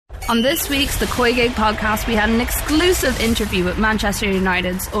On this week's The Koi Gig podcast, we had an exclusive interview with Manchester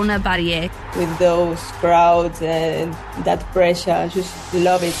United's Ona Badier. With those crowds and that pressure, I just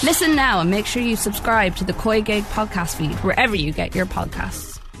love it. Listen now and make sure you subscribe to The Koi Gig podcast feed wherever you get your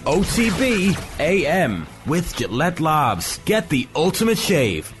podcasts. OTB AM with Gillette Labs. Get the ultimate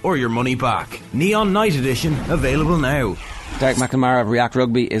shave or your money back. Neon Night Edition available now. Derek McNamara of React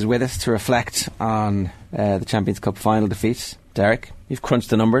Rugby is with us to reflect on the Champions Cup final defeat. Derek, you've crunched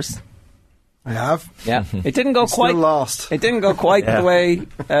the numbers. I have. Yeah, it didn't go quite. Still lost. It didn't go quite the way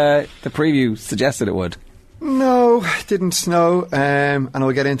the preview suggested it would. No, it didn't. No, and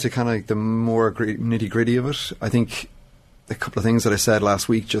I'll get into kind of like the more nitty gritty of it. I think a couple of things that I said last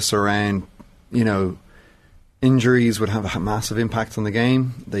week, just around, injuries would have a massive impact on the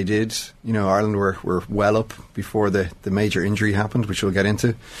game. They did. Ireland were well up before the major injury happened, which we'll get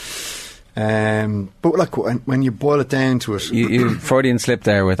into. But look, when you boil it down to it, you Freudian slip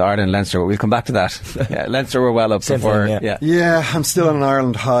there with Ireland and Leinster. We'll come back to that. Yeah, Leinster were well up before. Yeah, I'm still on an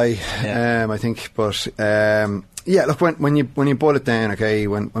Ireland high. I think, but look, when you boil it down, okay,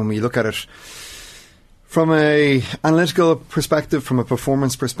 when we look at it from a analytical perspective, from a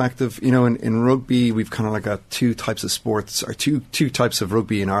performance perspective, in rugby we've kind of like got two types of sports, or two types of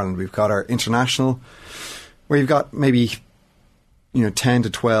rugby in Ireland. We've got our international, where you've got maybe 10 to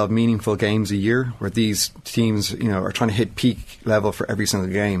 12 meaningful games a year where these teams, are trying to hit peak level for every single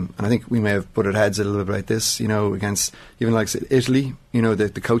game. And I think we may have butted heads a little bit like this, against even like Italy,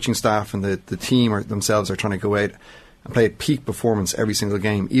 the coaching staff and the team themselves are trying to go out and play at peak performance every single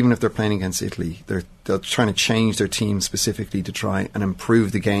game, even if they're playing against Italy. They're trying to change their team specifically to try and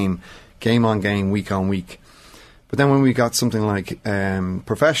improve the game on game, week on week. But then when we got something like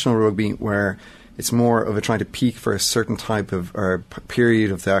professional rugby, where it's more of a trying to peak for a certain type of or period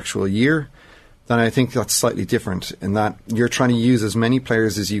of the actual year, then I think that's slightly different in that you're trying to use as many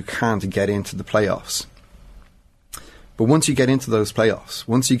players as you can to get into the playoffs. But once you get into those playoffs,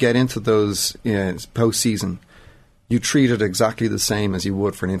 once you get into those post-season, you treat it exactly the same as you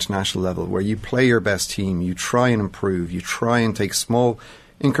would for an international level, where you play your best team, you try and improve, you try and take small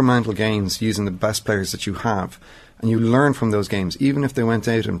incremental gains using the best players that you have, and you learn from those games, even if they went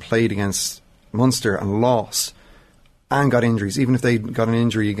out and played against Munster and lost and got injuries. Even if they got an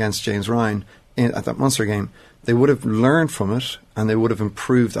injury against James Ryan at that Munster game, they would have learned from it and they would have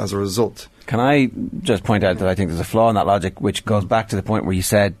improved as a result. Can I just point out that I think there's a flaw in that logic, which goes back to the point where you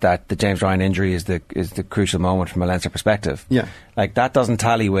said that the James Ryan injury is the crucial moment from a Leinster perspective. Yeah, like that doesn't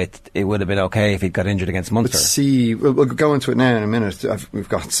tally with it would have been okay if he'd got injured against Munster. But see, we'll go into it now in a minute. We've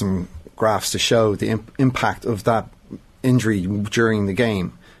got some graphs to show the impact of that injury during the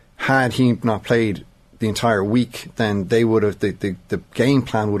game. Had he not played the entire week, then they would have the game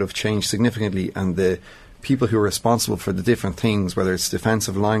plan would have changed significantly, and the people who are responsible for the different things, whether it's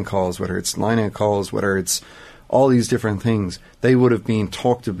defensive line calls, whether it's line-out calls, whether it's all these different things, they would have been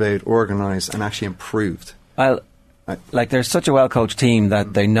talked about, organised, and actually improved. They're such a well-coached team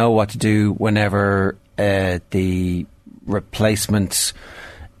that they know what to do whenever the replacement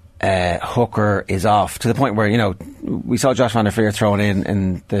hooker is off, to the point where we saw Josh van der Flier thrown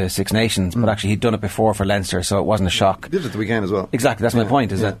in the Six Nations, but actually he'd done it before for Leinster, so it wasn't a shock. He did it at the weekend as well. Exactly, that's my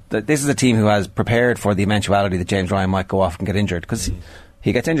point, is that this is a team who has prepared for the eventuality that James Ryan might go off and get injured, because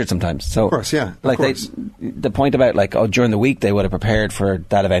he gets injured sometimes. So, of course, yeah. The point about during the week they would have prepared for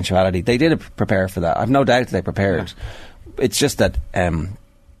that eventuality. They did prepare for that. I've no doubt they prepared. Yeah. It's just that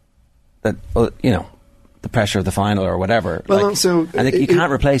the pressure of the final or whatever. Well, you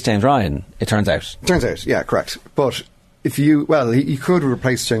can't replace James Ryan, it turns out. Turns out, yeah, correct. But if you could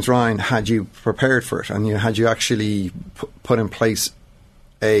replace James Ryan had you prepared for it, and had you actually put in place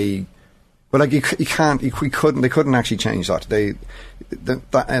a. But they couldn't actually change that. Anyway,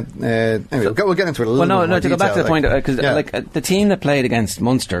 we'll get into it a little bit more to go back to the point, because the team that played against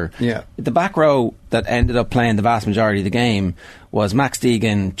Munster, the back row that ended up playing the vast majority of the game was Max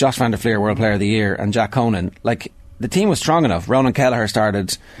Deegan, Josh van der Flier, World Player of the Year, and Jack Conan. The team was strong enough. Ronan Kelleher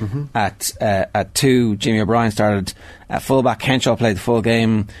started at 2, Jimmy O'Brien started at fullback, Henshaw played the full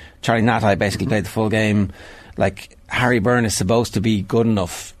game, Charlie Natai basically played the full game. Harry Byrne is supposed to be good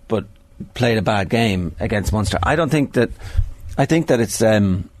enough, but played a bad game against Munster. I think that it's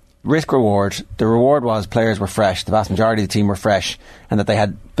risk reward. The reward was players were fresh, the vast majority of the team were fresh, and that they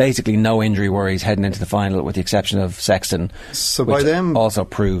had basically no injury worries heading into the final, with the exception of Sexton, so which by them also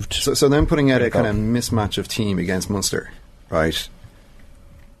proved. So them putting out a kind of mismatch of team against Munster, right?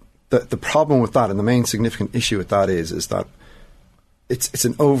 The problem with that, and the main significant issue with that is that it's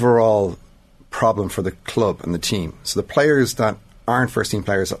an overall problem for the club and the team. So the players that aren't first team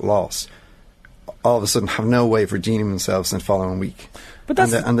players that lost all of a sudden have no way of redeeming themselves in the following week. But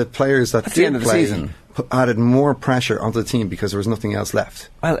that's and the players that did play season added more pressure onto the team because there was nothing else left.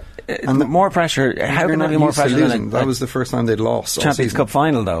 Well, and more pressure. How can there be more pressure than that was the first time they'd lost Champions Cup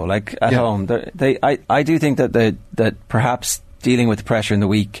final, though. Like at home, I do think that perhaps dealing with the pressure in the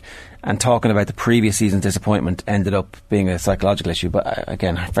week and talking about the previous season's disappointment ended up being a psychological issue. But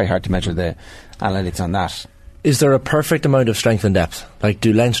again, very hard to measure the analytics on that. Is there a perfect amount of strength and depth? Like,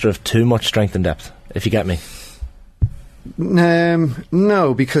 do Leinster have too much strength and depth? If you get me.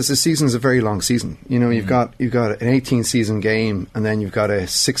 No, because the season's a very long season. You know, you've got an 18 season game, and then you've got a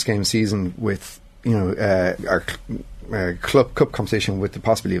 6-game season with our club cup competition with the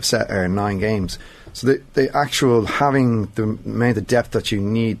possibility of 9 games. So the actual having the amount of depth that you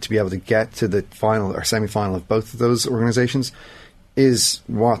need to be able to get to the final or semi-final of both of those organisations is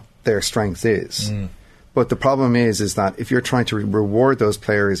what their strength is. But the problem is that if you're trying to reward those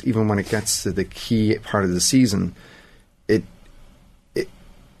players, even when it gets to the key part of the season,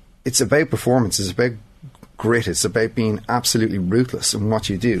 it's about performance, it's about grit, it's about being absolutely ruthless in what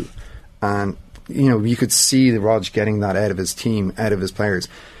you do. And, you know, you could see the Rog getting that out of his team, out of his players.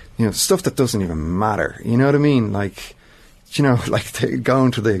 You know, stuff that doesn't even matter. You know what I mean? Like, you know, like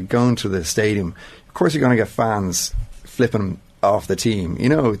going to the stadium. Of course, you're going to get fans flipping off the team. You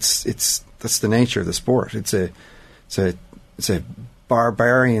know, it's that's the nature of the sport. It's a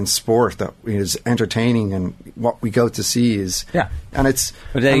barbarian sport that is entertaining, and what we go to see is and it's.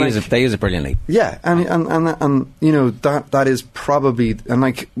 But they use it brilliantly. Yeah, and you know that is probably, and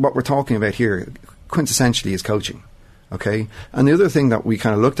like what we're talking about here, quintessentially is coaching. Okay, and the other thing that we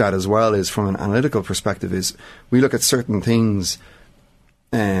kind of looked at as well is from an analytical perspective is we look at certain things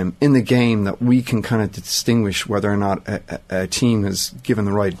in the game that we can kind of distinguish whether or not a team is given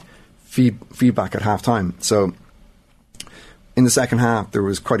the right feedback at half time. So in the second half there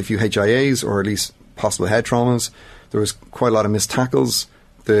was quite a few HIAs, or at least possible head traumas. There was quite a lot of missed tackles,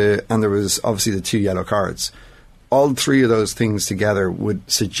 and there was obviously the 2 yellow cards. All 3 of those things together would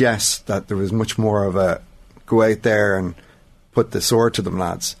suggest that there was much more of a go out there and put the sword to them,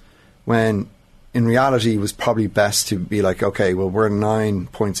 lads, when in reality it was probably best to be like, okay, well, we're 9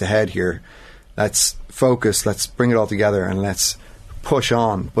 points ahead here, let's focus, let's bring it all together and let's push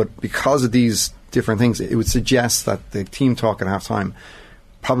on. But because of these different things, it would suggest that the team talk at half time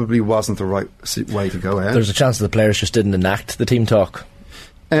probably wasn't the right way to go ahead. There's a chance that the players just didn't enact the team talk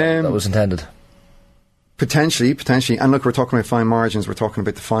that was intended. Potentially, and look, we're talking about fine margins. We're talking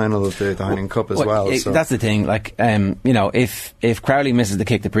about the final of the Heineken Cup as well. So. That's the thing. Like, you know, if Crowley misses the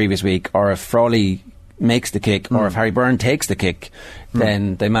kick the previous week, or if Frawley makes the kick, or if Harry Byrne takes the kick,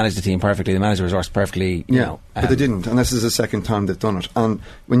 then they manage the team perfectly. They manage the resource perfectly. You know, but they didn't, and this is the second time they've done it. And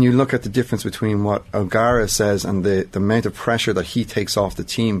when you look at the difference between what O'Gara says and the amount of pressure that he takes off the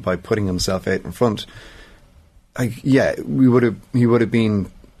team by putting himself out in front, he would have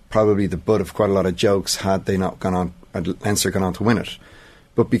been probably the butt of quite a lot of jokes had they not gone on, had Leinster gone on to win it.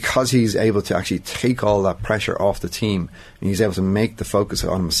 But because he's able to actually take all that pressure off the team, and he's able to make the focus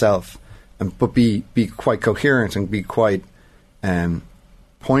on himself, but be quite coherent and be quite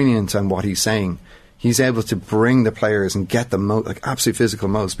poignant on what he's saying, he's able to bring the players and get them absolute physical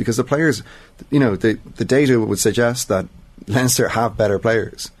most, because the players, you know, the data would suggest that Leinster have better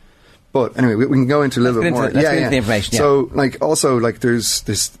players. But anyway, we can go into a little bit more. Let's get into the information. So, there's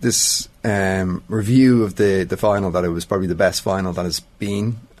this review of the final that it was probably the best final that has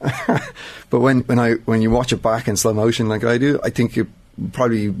been. But when you watch it back in slow motion, like I do, I think it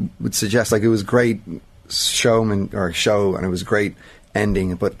probably would suggest it was great show, and it was a great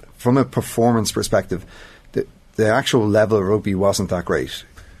ending. But from a performance perspective, the actual level of rugby wasn't that great.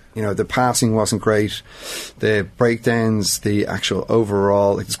 You know, the passing wasn't great, the breakdowns, the actual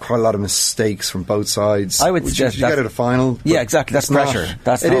overall, there's quite a lot of mistakes from both sides. I would suggest you get at a final. Yeah, exactly. That's pressure.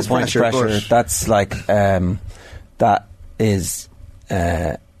 That's the whole point of pressure. That's like that is.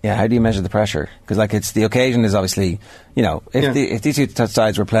 How do you measure the pressure? Because it's the occasion is obviously, you know, if these two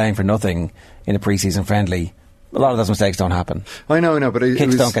sides were playing for nothing in a pre-season friendly, a lot of those mistakes don't happen. I know, but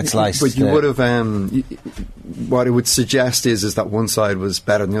kicks don't get sliced. But you would have. What it would suggest is that one side was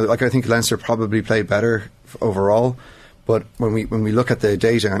better than the other. Like, I think Leinster probably played better overall. But when we look at the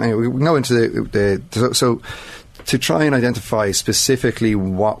data, and anyway, we can go into so to try and identify specifically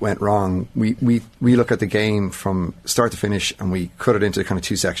what went wrong, we look at the game from start to finish, and we cut it into kind of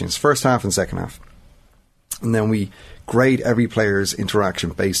 2 sections: first half and second half. And then we grade every player's interaction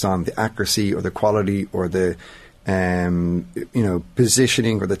based on the accuracy or the quality or the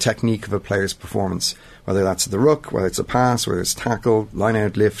positioning or the technique of a player's performance, whether that's the ruck, whether it's a pass, whether it's tackle, line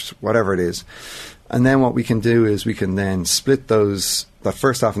out, lift, whatever it is. And then what we can do is we can then split that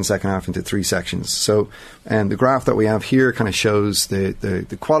first half and second half into 3 sections. So the graph that we have here kind of shows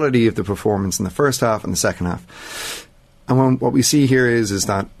the quality of the performance in the first half and the second half. And what we see here is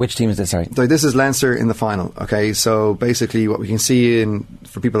that... Which team is this, sorry? So this is Leinster in the final, okay? So basically what we can see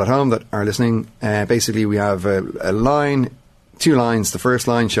for people at home that are listening, basically we have a line, 2 lines, the first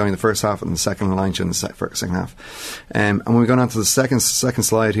line showing the first half and the second line showing the second half. And when we go on to the second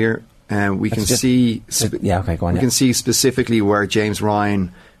slide here, we can see... go on. We can see specifically where James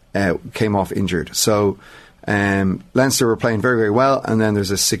Ryan came off injured. So... Leinster were playing very, very well, and then there's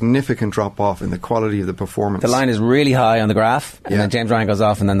a significant drop-off in the quality of the performance. The line is really high on the graph, and then James Ryan goes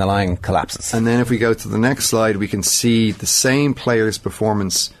off, and then the line collapses. And then if we go to the next slide, we can see the same player's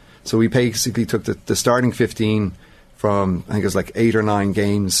performance. So we basically took the starting 15 from, I think it was like 8 or 9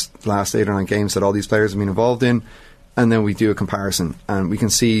 games, the last 8 or 9 games that all these players have been involved in, and then we do a comparison. And we can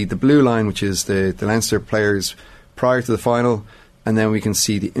see the blue line, which is the Leinster players prior to the final, and then we can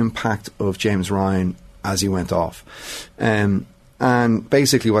see the impact of James Ryan as he went off. And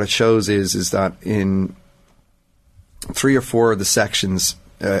basically what it shows is that in 3 or 4 of the sections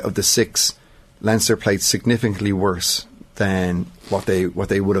of the 6, Leinster played significantly worse than what they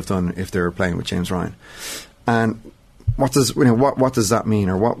would have done if they were playing with James Ryan. And what does that mean,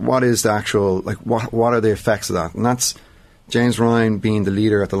 or what is the actual, like, what are the effects of that? And that's James Ryan being the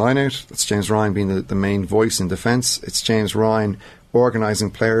leader at the line-out. That's James Ryan being the main voice in defence. It's James Ryan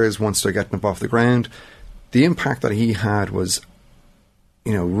organising players once they're getting up off the ground. The impact that he had was,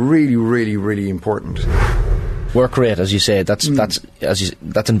 really, really, really important. Work rate, as you say, that's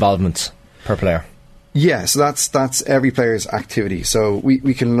involvement per player. Yeah, so that's every player's activity. So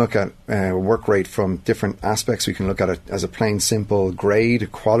we can look at work rate from different aspects. We can look at it as a plain simple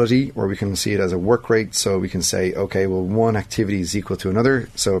grade, quality, or we can see it as a work rate. So we can say, okay, well, one activity is equal to another.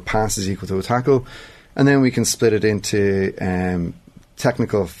 So a pass is equal to a tackle. And then we can split it into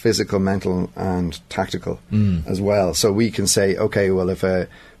technical, physical, mental, and tactical as well. So we can say, okay, well, if a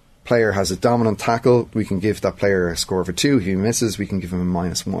player has a dominant tackle, we can give that player a score of a 2. If he misses, we can give him a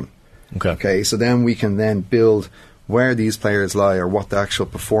 -1. Okay. So then we can then build where these players lie, or what the actual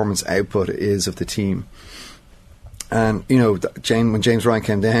performance output is of the team. And when James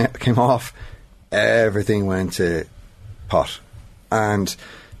Ryan came off, everything went to pot. And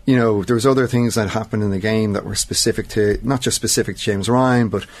there was other things that happened in the game that were specific to, not just specific to James Ryan,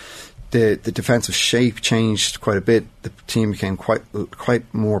 but the defensive shape changed quite a bit. The team became quite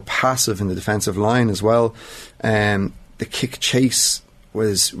more passive in the defensive line as well. The kick chase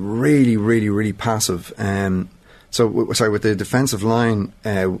was really, really, really passive. With the defensive line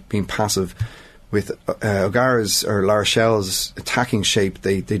being passive, with O'Gara's or La Rochelle's attacking shape,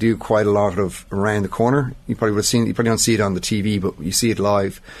 they do quite a lot of around the corner. You probably don't see it on the TV, but you see it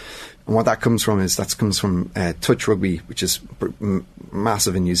live. And what that comes from comes from touch rugby, which is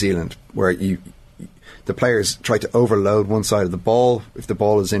massive in New Zealand, where the players try to overload one side of the ball if the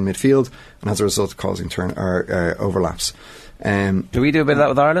ball is in midfield, and as a result causing overlaps. Do we do a bit of that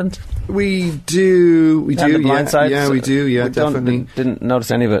with Ireland? We do. We do. Blind side? Yeah, we do. Yeah, definitely. Didn't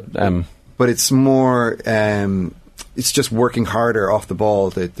notice any of it. But it's more, it's just working harder off the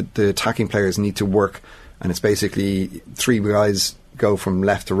ball. The attacking players need to work, and it's basically 3 guys go from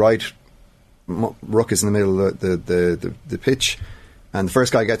left to right. Ruck is in the middle of the pitch, and the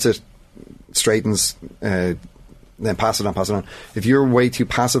first guy gets it, straightens, then pass it on. If you're way too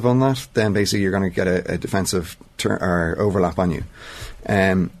passive on that, then basically you're going to get a defensive or overlap on you.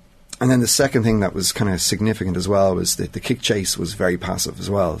 And then the second thing that was kind of significant as well was that the kick chase was very passive as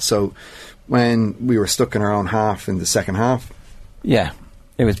well. So when we were stuck in our own half in the second half, it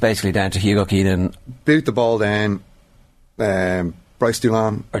was basically down to Hugo Keenan, boot the ball down. Bryce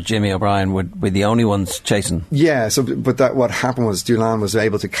Doolan or Jimmy O'Brien would be the only ones chasing. Yeah. So, but what happened was Doolan was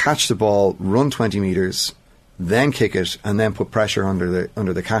able to catch the ball, run 20 metres, then kick it, and then put pressure under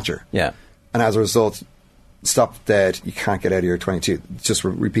the catcher. Yeah. And as a result, stop dead. You can't get out of your 22. It just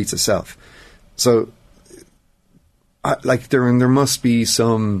repeats itself. So, there must be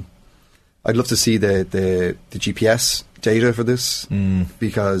some. I'd love to see the GPS data for this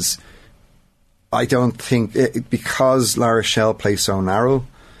because I don't think because La Rochelle plays so narrow.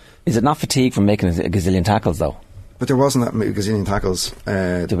 Is it not fatigue from making a gazillion tackles though? But there wasn't that many gazillion tackles.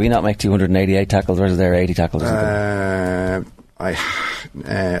 Did we not make 288 tackles, or is there 80 tackles? I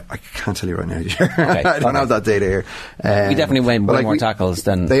can't tell you right now. Okay, I don't have that data here. We definitely made way more tackles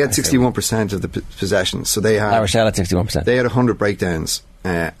than... They had 61% of the possessions. So they had... La Rochelle had 61%. They had 100 breakdowns,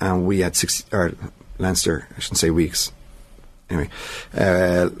 and we had Leinster. I shouldn't say weeks. Anyway,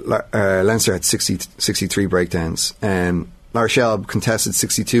 Leinster had 63 breakdowns. La Rochelle contested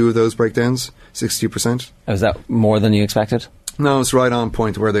 62 of those breakdowns, 62%. Was that more than you expected? No, it's right on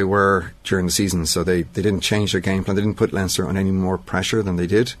point where they were during the season. So they didn't change their game plan. They didn't put Leinster on any more pressure than they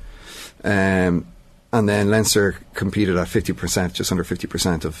did. And then Leinster competed at 50%, just under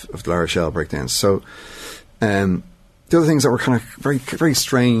 50% of the La Rochelle breakdowns. So the other things that were kind of very, very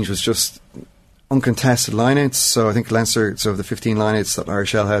strange was just uncontested lineouts. So I think Leinster, so of the 15 lineouts that La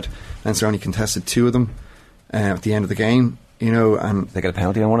Rochelle had, Leinster only contested 2 of them at the end of the game. And they got a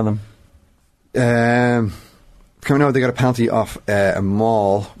penalty on one of them. Coming out, they got a penalty off a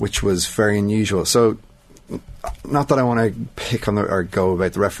maul, which was very unusual. So, not that I want to pick on or go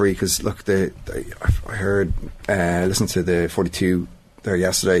about the referee, because look, I heard, listened to the 42 there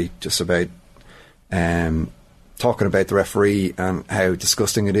yesterday, just about talking about the referee and how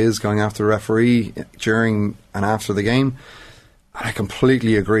disgusting it is going after the referee during and after the game. And I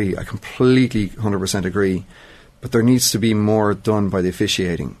completely agree. I completely 100% agree. But there needs to be more done by the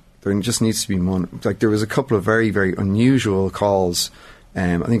officiating. There just needs to be more. Like, there was a couple of very, very unusual calls.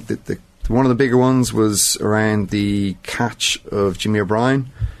 I think that one of the bigger ones was around the catch of Jimmy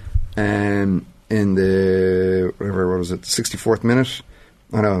O'Brien in the, what was it, 64th minute?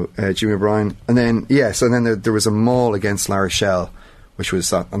 I know, Jimmy O'Brien. And then, there was a maul against La Rochelle, which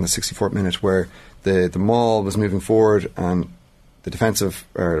was on the 64th minute, where the maul was moving forward and the defensive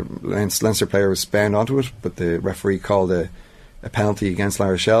or Leinster player was bound onto it, but the referee called a penalty against La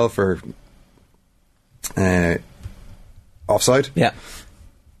Rochelle for offside. Yeah.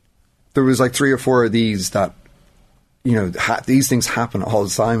 There was like 3 or 4 of these that, these things happen all the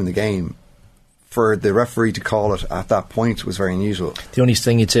time in the game. For the referee to call it at that point was very unusual. The only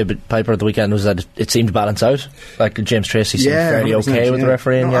thing you'd say about Piper at the weekend was that it seemed to balance out. Like, James Tracy seemed fairly okay with the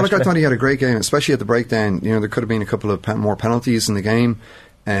refereeing. I thought he had a great game, especially at the breakdown. There could have been a couple of more penalties in the game.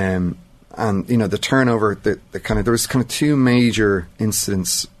 And the turnover, there was kind of 2 major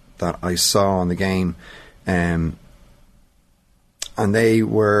incidents that I saw in the game. And they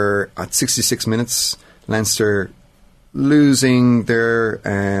were at 66 minutes, Leinster losing their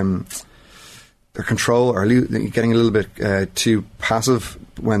control, or getting a little bit too passive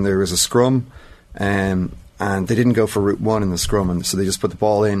when there was a scrum, and they didn't go for route 1 in the scrum, and so they just put the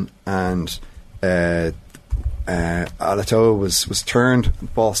ball in, and Alatoa was turned, the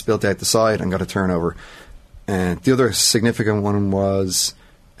ball spilled out the side and got a turnover. The other significant one was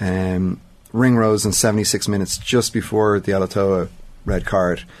Ringrose in 76 minutes, just before the Alatoa red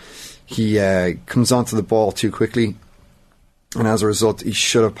card. He comes onto the ball too quickly, and as a result he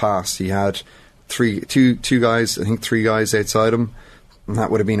should have passed. He had two guys, I think 3 guys outside him, and that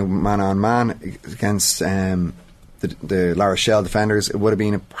would have been a man-on-man against the La Rochelle defenders. It would have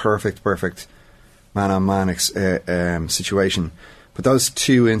been a perfect man-on-man situation. But those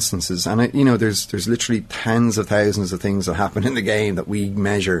 2 instances, and there's literally tens of thousands of things that happen in the game that we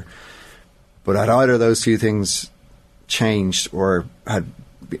measure, but had either of those 2 things changed, or had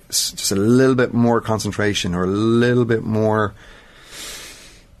just a little bit more concentration, or a little bit more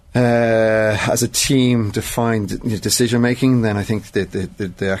as a team defined decision making, then I think that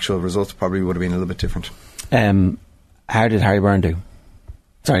the actual results probably would have been a little bit different. How did Harry Byrne do?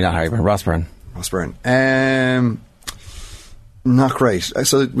 Sorry, not Harry Byrne, Ross Byrne. Not great.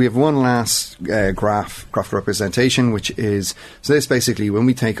 So we have one last graphic representation, which is, so this basically, when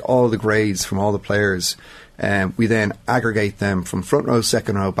we take all the grades from all the players, we then aggregate them from front row,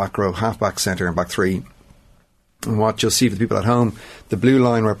 second row, back row, half back, centre and back 3. And what you'll see for the people at home, the blue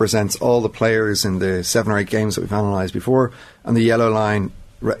line represents all the players in the 7 or 8 games that we've analysed before, and the yellow line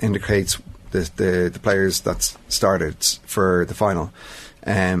indicates the players that started for the final.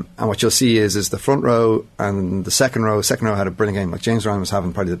 And what you'll see is the front row and the second row had a brilliant game. Like, James Ryan was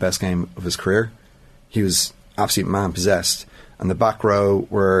having probably the best game of his career. He was absolute man possessed. And the back row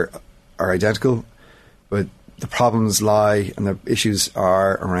are identical, but the problems lie and the issues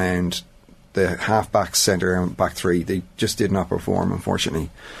are around the half-back, centre and back 3. They just did not perform, unfortunately.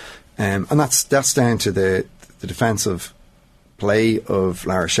 And that's down to the defensive play of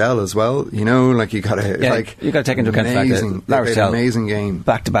La Rochelle as well. You got to take into account the fact that La Rochelle, amazing game,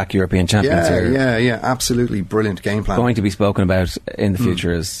 back-to-back European champions. Yeah, absolutely brilliant game plan. Going to be spoken about in the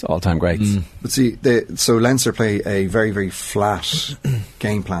future as all-time greats. But see, so Leinster play a very, very flat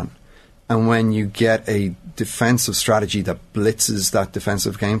game plan, and when you get a defensive strategy that blitzes that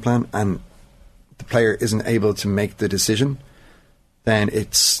defensive game plan, and the player isn't able to make the decision, then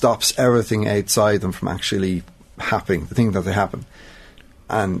it stops everything outside them from actually happening, the thing that they happen.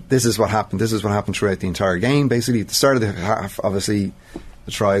 And this is what happened throughout the entire game. Basically, at the start of the half, obviously the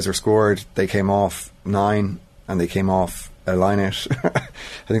the tries were scored, they came off 9 and they came off a line out. I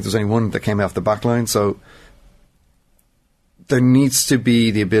think there's only one that came off the back line. So there needs to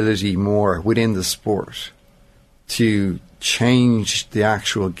be the ability more within the sport to change the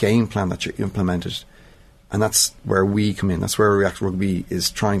actual game plan that you implemented. And that's where we come in. That's where React Rugby is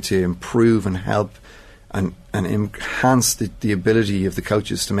trying to improve and help and enhance the ability of the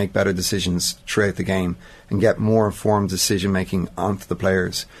coaches to make better decisions throughout the game and get more informed decision making onto the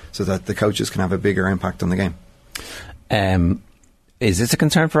players so that the coaches can have a bigger impact on the game. Is this a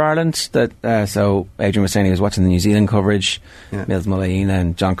concern for Ireland? That so Adrian was saying he was watching the New Zealand coverage. Yeah. Mills Mullane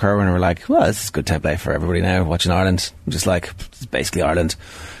and John Kerwin were like, well, this is a good template for everybody now watching Ireland. I'm just like, it's basically Ireland.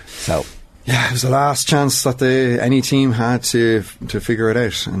 So yeah, it was the last chance that any team had to figure it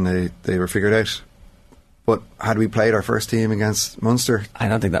out, and they were figured out. But had we played our first team against Munster, I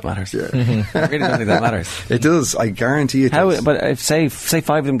don't think that matters. Yeah. I really don't think that matters. It does. I guarantee it does. But if say 5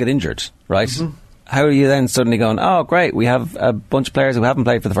 of them get injured, right? Mm-hmm. How are you then suddenly going, oh great, we have a bunch of players who haven't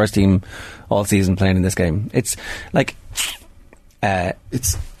played for the first team all season playing in this game? It's like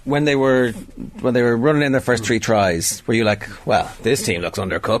it's when they were running in their first 3 tries, were you like, well, this team looks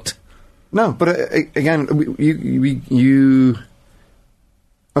undercooked? No, but again, you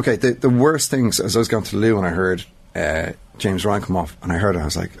okay, the worst things, as I was going to the loo and I heard James Ryan come off, and I heard it, I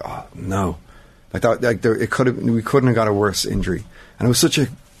was like, oh no, I thought we couldn't have got a worse injury, and it was such a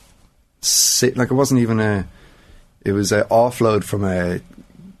it wasn't even it was an offload from a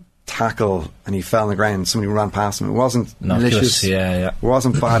tackle, and he fell on the ground. Somebody ran past him. It wasn't malicious. Yeah. It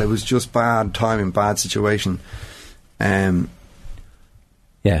wasn't bad. It was just bad timing, bad situation. Yeah.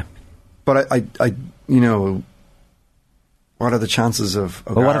 But I what are the chances of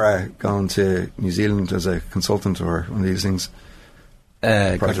O'Gara going to New Zealand as a consultant or one of these things?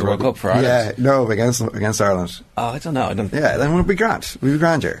 Go to the World Cup for Ireland? Yeah, no, against Ireland. Oh, I don't know. Yeah, then we'll be grand. We'll be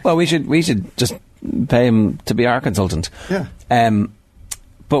grand here. Well, we should just pay him to be our consultant. Yeah.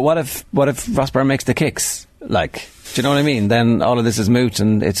 But what if Ross Byrne makes the kicks? Like, do you know what I mean? Then all of this is moot,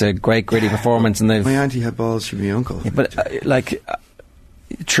 and it's a great gritty performance. And my auntie had balls, she'd be uncle. Yeah, but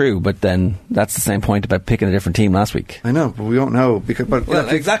true, but then that's the same point about picking a different team last week. I know, but we don't know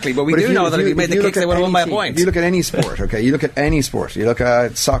exactly. But we do know that if you made the kicks, they would have won by a point. If you look at any sport, okay, you look at any sport. You look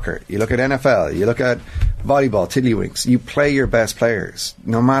at soccer. You look at NFL. You look at volleyball, tiddlywinks. You play your best players,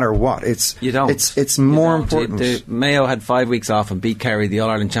 no matter what. You don't. It's more important. Mayo had 5 weeks off and beat Kerry, the All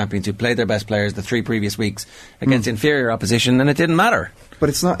Ireland champions, who played their best players the 3 previous weeks against inferior opposition, and it didn't matter. But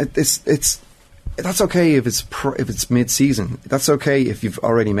it's not. It's. That's okay if it's mid-season. That's okay if you've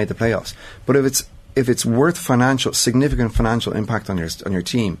already made the playoffs. But if it's worth significant financial impact on your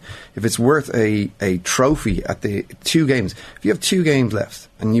team, if it's worth a trophy at the 2 games, if you have 2 games left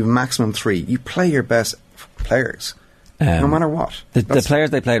and you have maximum 3, you play your best players, no matter what. The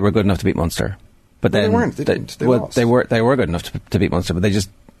players they played were good enough to beat Munster, but then they weren't. They didn't. They lost. They were good enough to beat Munster, but they just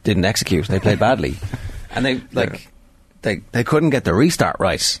didn't execute. They played badly, and they couldn't get the restart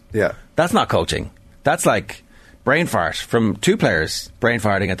right. Yeah. That's not coaching. That's like brain fart from 2 players brain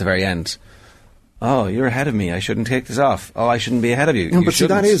farting at the very end. Oh, you're ahead of me. I shouldn't take this off. Oh, I shouldn't be ahead of you. No, but see,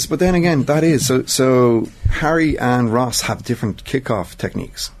 that is. But then again, that is. So Harry and Ross have different kickoff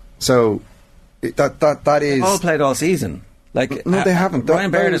techniques. So that is. They've all played all season. Like no, they haven't.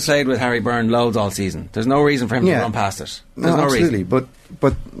 Ryan Baird has played with Harry Byrne loads all season. There's no reason for him to run past it. There's no absolutely. reason.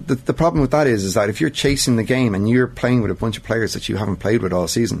 But the problem with that is that if you're chasing the game and you're playing with a bunch of players that you haven't played with all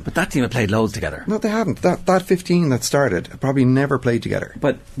season. But that team have played loads together. No, they haven't. That 15 that started probably never played together.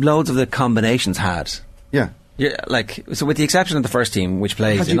 But loads of the combinations had. Yeah. Yeah, so with the exception of the first team, which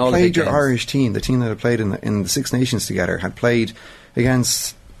plays in all the big games. Had you played your Irish team, the team that had played in the Six Nations together, had played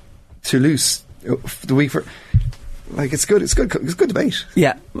against Toulouse the week for. Like it's good debate.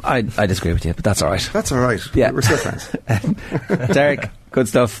 Yeah, I disagree with you, but that's all right. That's all right. Yeah, we're still friends. Derek, good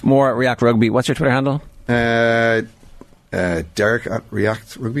stuff. More at React Rugby. What's your Twitter handle? Derek at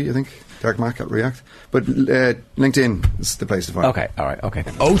React Rugby, I think. Derek Mack at React. But LinkedIn is the place to find. Okay, all right, okay.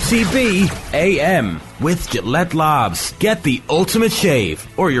 OTB AM with Gillette Labs. Get the ultimate shave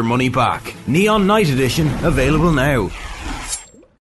or your money back. Neon Night Edition available now.